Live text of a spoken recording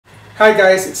Hi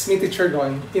guys, it's me Teacher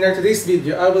Gon. In our today's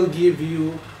video, I will give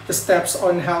you the steps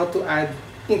on how to add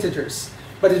integers.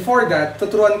 But before that,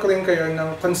 tuturuan ko rin kayo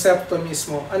ng konsepto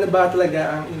mismo. Ano ba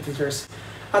talaga ang integers?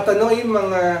 At ano yung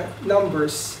mga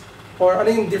numbers or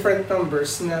ano yung different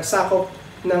numbers na sakop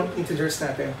ng integers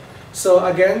natin. So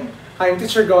again, I'm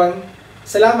Teacher Gon.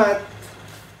 Salamat!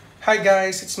 Hi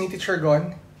guys, it's me Teacher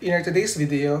Gon. In our today's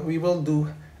video, we will do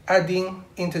adding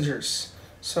integers.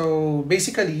 So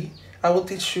basically, I will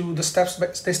teach you the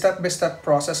step-by-step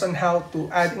process on how to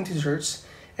add integers.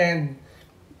 And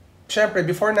syempre,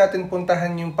 before natin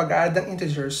puntahan yung pag-add ng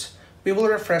integers, we will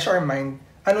refresh our mind.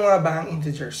 Ano nga ba ang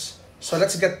integers? So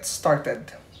let's get started.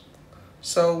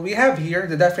 So we have here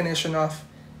the definition of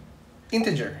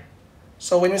integer.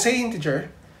 So when we say integer,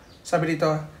 sabi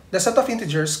dito, the set of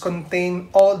integers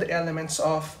contain all the elements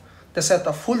of the set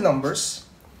of whole numbers.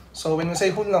 So when we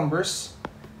say whole numbers,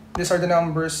 these are the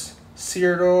numbers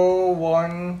 0,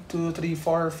 1, 2, 3,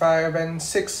 4, 5, and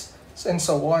 6, and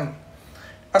so on.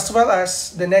 As well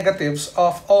as the negatives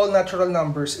of all natural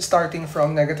numbers starting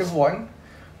from -1,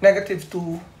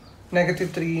 -2,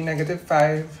 -3,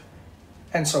 -5,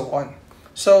 and so on.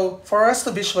 So, for us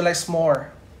to visualize more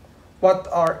what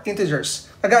are integers,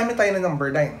 nagamit tayo ng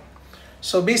number line.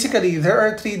 So, basically, there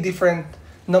are 3 different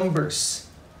numbers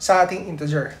sa ating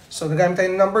integer. So, nagamit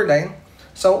tayo ng number line.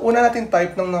 So, una natin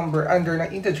type ng number under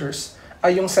ng integers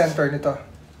ay yung center nito,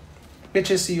 which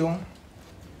is yung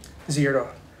 0.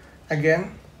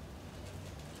 Again,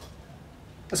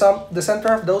 the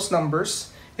center of those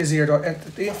numbers is 0, and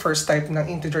ito yung first type ng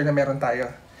integer na meron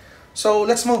tayo. So,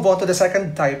 let's move on to the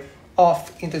second type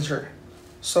of integer.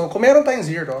 So, kung meron tayong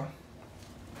 0,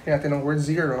 kaya natin ang word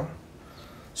 0.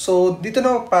 So, dito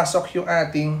na magpasok yung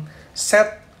ating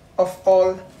set of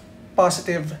all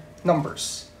positive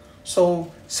numbers. So,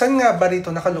 saan nga ba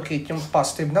dito nakalocate yung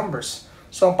positive numbers?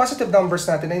 So, ang positive numbers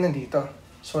natin ay nandito.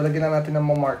 So, lagyan na natin ng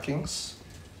mga markings.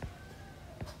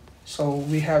 So,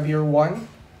 we have here 1,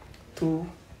 2,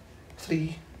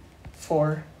 3,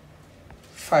 4,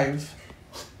 5.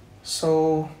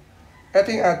 So, ito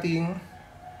yung ating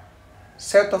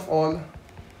set of all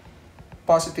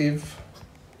positive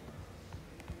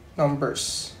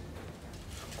numbers.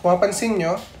 Kung mapansin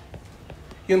nyo,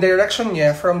 yung direction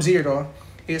niya from 0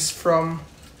 is from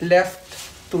left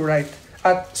to right.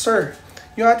 At sir,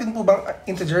 yung atin po bang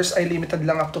integers ay limited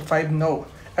lang up to 5? No.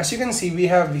 As you can see, we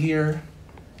have here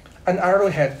an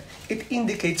arrowhead. It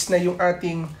indicates na yung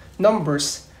ating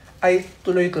numbers ay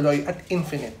tuloy-tuloy at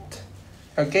infinite.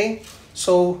 Okay?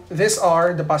 So, these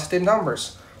are the positive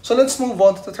numbers. So, let's move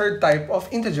on to the third type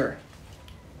of integer.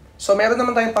 So, meron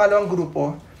naman tayong pangalawang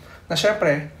grupo na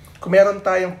syempre, kung meron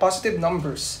tayong positive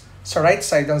numbers sa right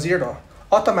side ng 0,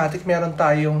 automatic meron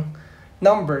tayong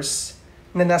numbers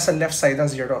na nasa left side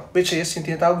ng 0, which is yung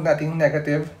tinatawag nating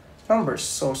negative numbers.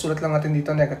 So, sulat lang natin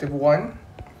dito, -1,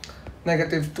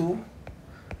 -2,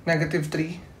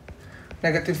 -3,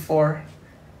 -4,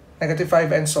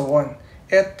 -5, and so on.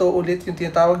 Ito ulit yung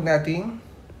tinatawag nating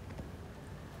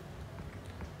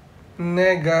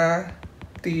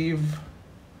negative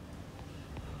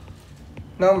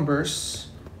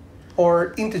numbers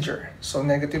or integer. So,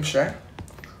 negative siya.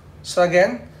 So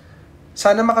again,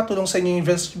 sana makatulong sa inyo yung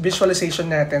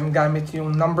visualization natin gamit yung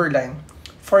number line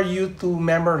for you to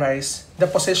memorize the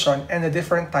position and the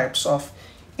different types of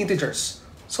integers.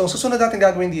 So susunod natin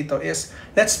gagawin dito is,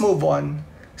 let's move on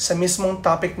sa mismong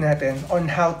topic natin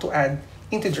on how to add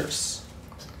integers.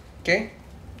 Okay?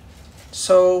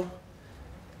 So,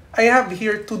 I have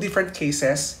here 2 different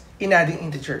cases in adding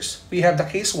integers. We have the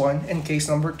case 1 and case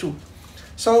number 2.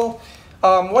 So,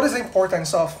 what is the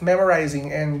importance of memorizing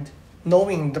and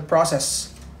knowing the process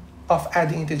of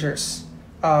adding integers?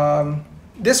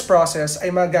 This process ay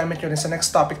magagamit nyo rin sa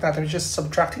next topic natin, which is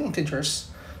subtracting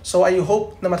integers. So I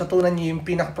hope na matutunan nyo yung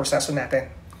pinaka-proseso natin.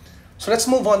 So let's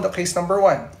move on to case number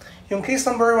 1. Yung case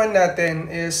number 1 natin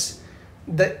is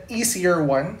the easier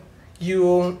one,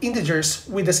 yung integers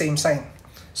with the same sign.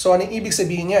 So ano yung ibig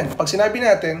sabihin yan? Pag sinabi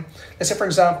natin, let's say for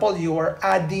example, you are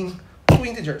adding 2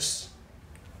 integers.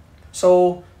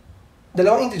 So,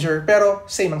 dalawang integer pero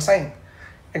same ang sign.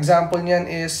 Example niyan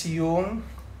is yung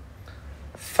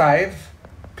 5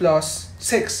 plus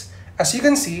 6. As you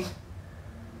can see,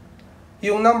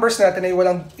 yung numbers natin ay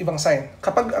walang ibang sign.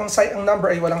 Kapag ang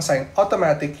number ay walang sign,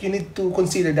 automatic, you need to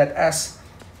consider that as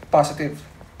positive.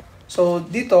 So,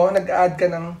 dito, nag-add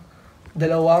ka ng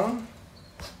dalawang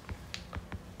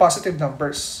positive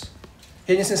numbers.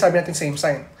 Yan yung sinasabi natin same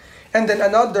sign. And then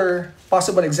another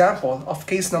possible example of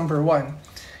case number 1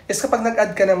 is kapag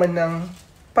nag-add ka naman ng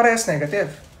parehas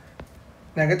negative.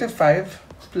 -5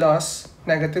 plus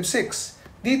 -6.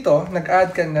 Dito,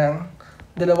 nag-add ka ng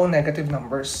dalawang negative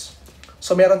numbers.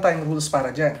 So meron tayong rules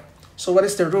para dyan. So what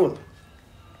is the rule?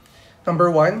 Number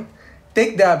 1,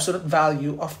 take the absolute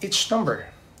value of each number.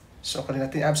 So kunin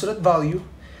natin yung absolute value.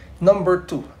 Number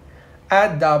 2,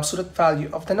 add the absolute value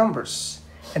of the numbers.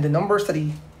 And the number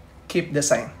 3, keep the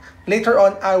sign. Later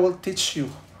on, I will teach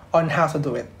you on how to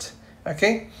do it.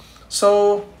 Okay?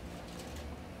 So,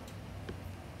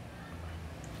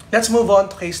 let's move on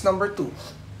to case number 2.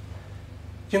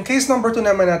 Yung case number 2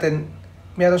 naman natin,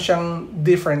 meron siyang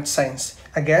different signs.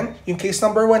 Again, yung case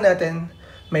number 1 natin,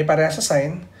 may parehas sa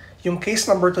sign. Yung case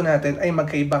number 2 natin ay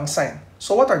magkaibang sign.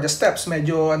 So, what are the steps?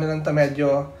 Medyo,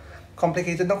 medyo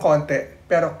complicated ng konti,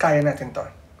 pero kaya natin to.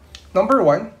 Number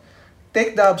 1,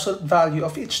 take the absolute value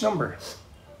of each number.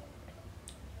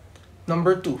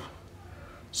 Number 2,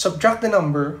 subtract the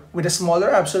number with a smaller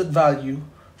absolute value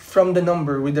from the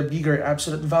number with a bigger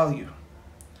absolute value.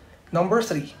 Number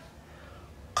 3,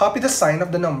 copy the sign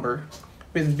of the number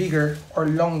with bigger or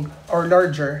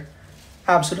larger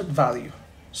absolute value.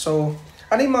 So,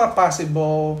 ano yung mga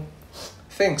possible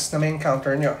things na may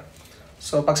encounter nyo?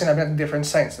 So, pag sinabi natin different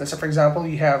signs, let's say for example,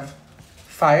 you have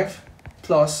 5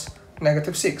 plus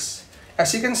negative 6. As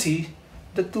you can see,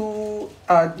 the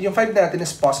yung 5 natin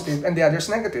is positive and the other is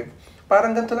negative.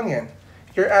 Parang ganito lang yan.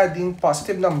 You're adding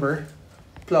positive number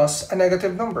plus a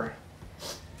negative number.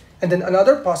 And then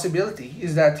another possibility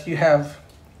is that you have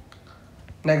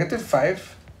negative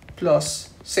 5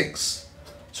 plus 6.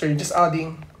 So you're just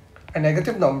adding a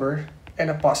negative number and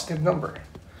a positive number.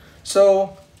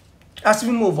 So, as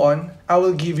we move on, I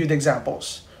will give you the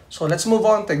examples. So let's move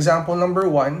on to example number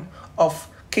 1 of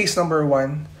case number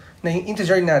 1 na yung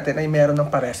integer natin ay meron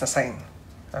ng parehas na sign.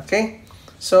 Okay?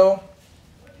 So,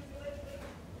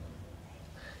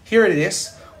 here it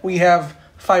is. We have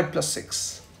 5 plus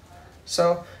 6.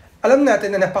 So, alam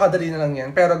natin na napakadali na lang yan,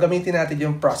 pero gamitin natin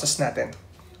yung process natin.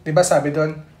 Diba sabi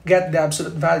doon, get the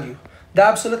absolute value. The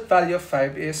absolute value of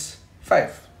 5 is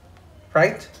 5.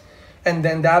 Right? And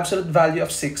then the absolute value of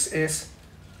 6 is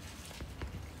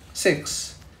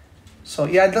 6. So,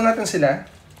 i-add lang natin sila.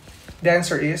 The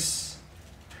answer is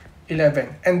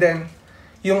 11. And then,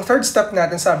 yung third step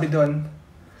natin, sabi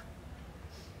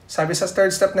sa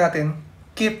third step natin,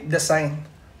 keep the sign.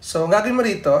 So, ang gagawin mo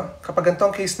dito, kapag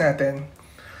ganitong case natin,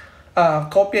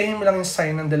 kopyahin mo lang yung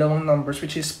sign ng dalawang numbers,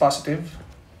 which is positive.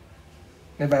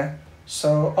 Diba?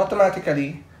 So,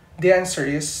 automatically, the answer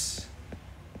is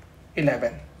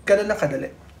 11. Ganun lang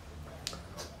kadali.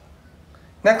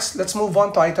 Next, let's move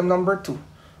on to item number 2.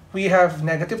 We have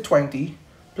negative 20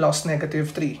 plus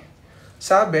negative 3.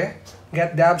 Sabi,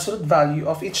 get the absolute value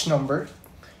of each number.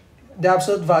 The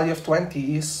absolute value of 20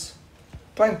 is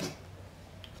 20.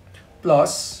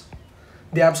 Plus,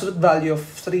 the absolute value of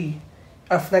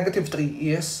negative 3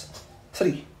 is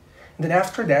 3. And then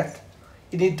after that,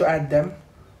 you need to add them.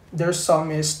 Their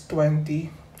sum is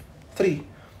 23.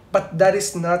 But that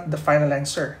is not the final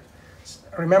answer.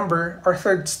 Remember, our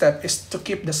third step is to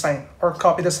keep the sign or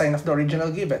copy the sign of the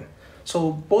original given.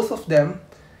 So, both of them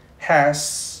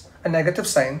has a negative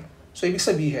sign. So, ibig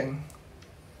sabihin,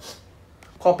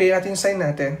 copy natin yung sign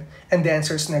natin and the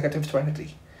answer is negative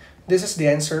 23. This is the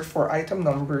answer for item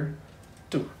number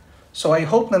 2. So, I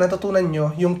hope na natutunan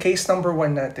nyo yung case number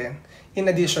 1 natin in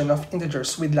addition of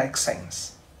integers with like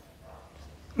signs.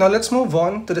 Now, let's move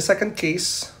on to the second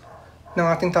case ng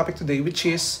ating topic today, which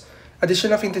is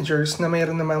addition of integers na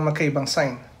mayroon namang magkaibang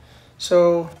sign.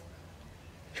 So,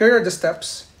 here are the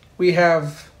steps. We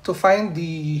have to find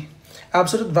the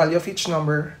absolute value of each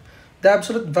number. The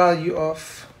absolute value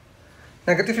of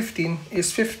negative 15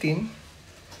 is 15.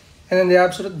 And then the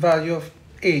absolute value of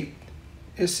 8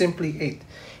 is simply 8.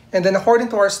 And then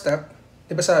according to our step,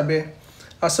 diba sabi,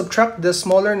 subtract the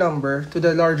smaller number to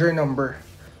the larger number.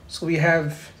 So we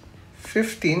have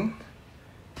 15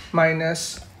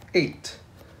 minus 8.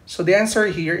 So the answer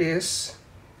here is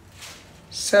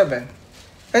 7.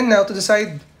 And now to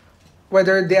decide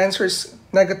whether the answer is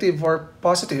negative or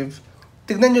positive,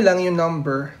 tignan nyo lang yung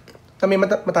number na may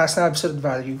mataas na absolute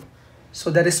value.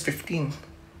 So that is 15.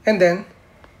 And then,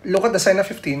 look at the sign of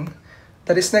 15.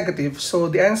 That is negative. So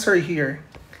the answer here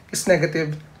is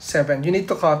negative 7. You need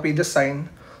to copy the sign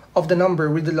of the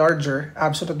number with the larger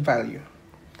absolute value.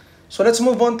 So let's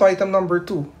move on to item number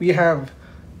 2. We have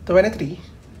 23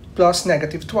 plus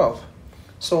negative 12.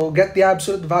 So get the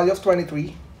absolute value of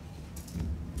 23.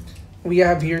 We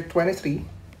have here 23.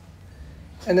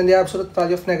 And then the absolute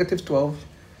value of negative 12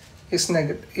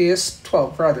 is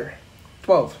 12 rather.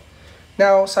 12.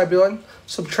 Now, sabi doon,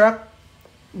 subtract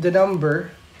the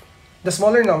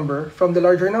smaller number from the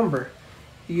larger number.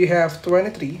 You have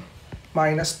 23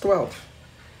 minus 12.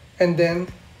 And then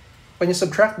when you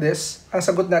subtract this, ang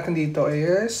sagot natin dito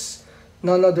is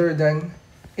none other than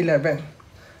 11.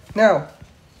 Now,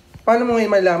 paano mo ngayon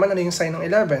malaman ano yung sign ng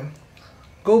 11?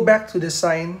 Go back to the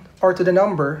sign or to the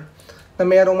number na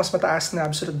mayroong mas mataas na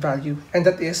absolute value, and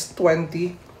that is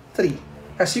 23.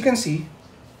 As you can see,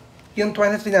 yung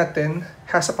 23 natin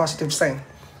has a positive sign.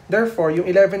 Therefore, yung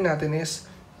 11 natin is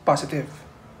positive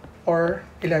or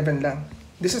 11 lang.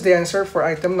 This is the answer for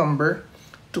item number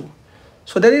 2.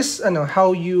 So that is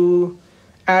how you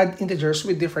add integers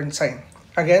with different sign.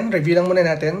 Again, review lang muna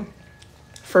natin.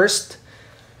 First,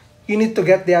 you need to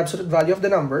get the absolute value of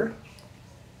the number.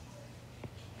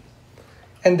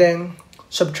 And then,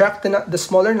 subtract the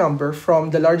smaller number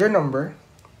from the larger number.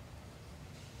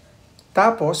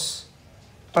 Tapos,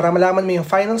 para malaman mo yung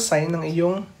final sign ng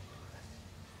iyong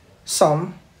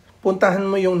sum, puntahan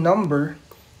mo yung number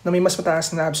na may mas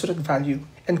mataas na absolute value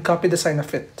and copy the sign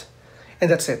of it. And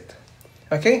that's it.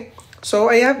 Okay? So,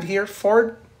 I have here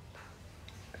 4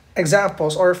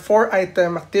 examples or 4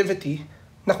 item activity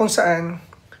na kung saan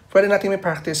pwede natin may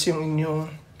practice yung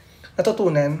inyong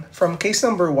natutunan from case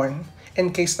number 1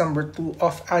 and case number 2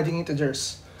 of adding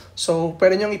integers. So,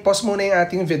 pwede nyong i-pause muna yung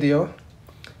ating video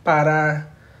para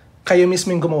kayo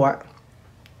mismo yung gumawa.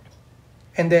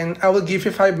 And then, I will give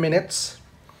you 5 minutes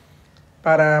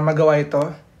para magawa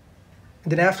ito. And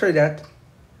then after that,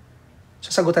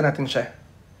 sasagutan natin siya.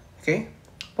 Okay?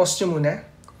 Pause nyo muna.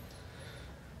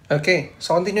 Okay,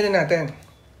 so continue na natin.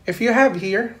 If you have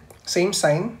here, same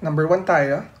sign, number 1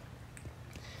 tayo.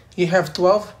 You have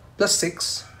 12 plus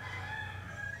 6.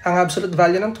 Ang absolute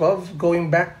value ng 12, going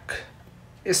back,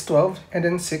 is 12, and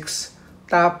then 6.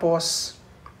 Tapos,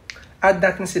 add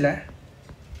natin sila.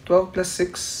 12 plus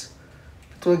 6,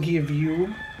 it will give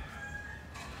you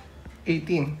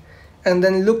 18. And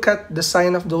then look at the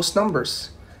sign of those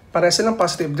numbers. Para silang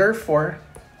positive, therefore,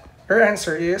 our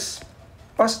answer is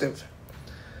positive.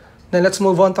 Then let's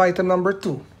move on to item number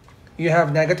 2. You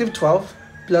have negative 12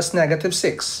 plus negative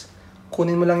 6.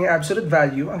 Kunin mo lang yung absolute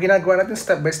value. Ang ginagawa natin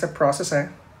step-by-step process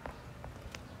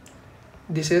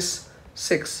This is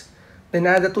 6. Then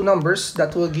add the 2 numbers,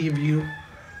 that will give you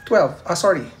 12.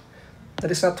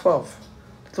 That is not 12.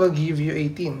 That will give you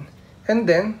 18. And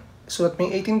then, sulat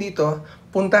mo yung 18 dito,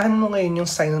 puntahan mo ngayon yung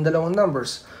sign ng dalawang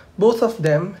numbers. Both of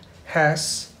them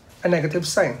has a negative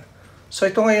sign. So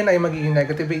ito ngayon ay magiging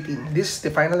negative 18. This is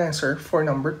the final answer for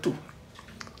number 2.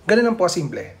 Ganun lang po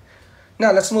simple.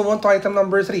 Now, let's move on to item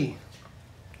number 3.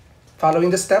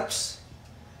 Following the steps,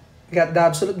 we got the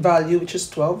absolute value, which is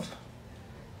 12.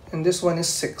 And this one is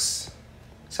 6.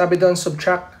 Sabi doon,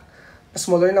 subtract a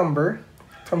smaller number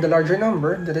from the larger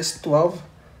number, that is 12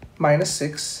 minus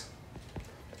 6.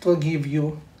 It will give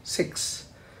you 6.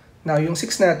 Now, yung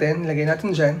 6 natin, lagay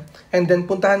natin dyan. And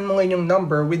then, puntahan mo ngayon yung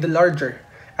number with the larger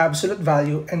absolute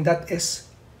value, and that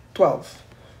is 12.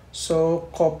 So,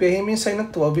 kopyahin mo yung sign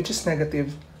ng 12, which is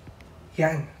negative.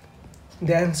 Yan.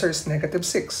 The answer is negative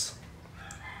 6.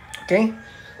 Okay?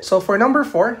 So, for number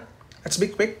 4, let's be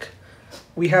quick.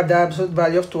 We have the absolute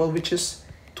value of 12, which is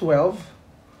 12.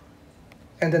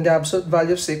 And then the absolute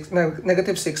value of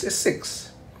negative 6 is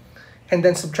 6. And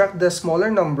then subtract the smaller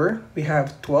number. We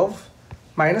have 12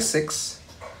 minus 6.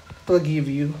 It will give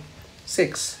you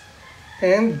 6.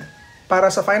 And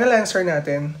para sa final answer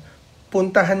natin,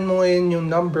 puntahan mo ngayon yung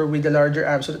number with the larger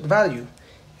absolute value.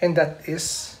 And that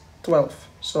is 12.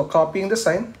 So copying the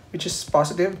sign, which is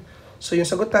positive. So yung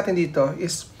sagot natin dito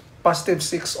is positive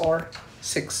 6 or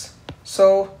 6.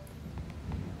 So,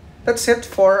 that's it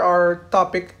for our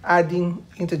topic, adding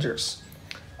integers.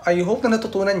 I hope na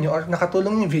natutunan nyo or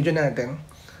nakatulong yung video natin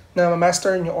na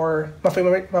ma-master nyo or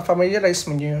ma-familiarize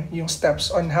mo nyo yung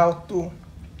steps on how to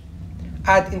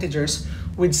add integers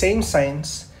with same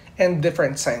signs and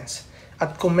different signs.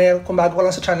 At kung bago ka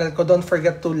lang sa channel ko, don't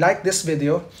forget to like this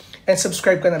video and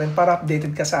subscribe ka na rin para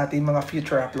updated ka sa ating mga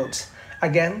future uploads.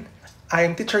 Again, I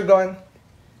am Teacher Gon.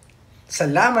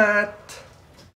 Salamat!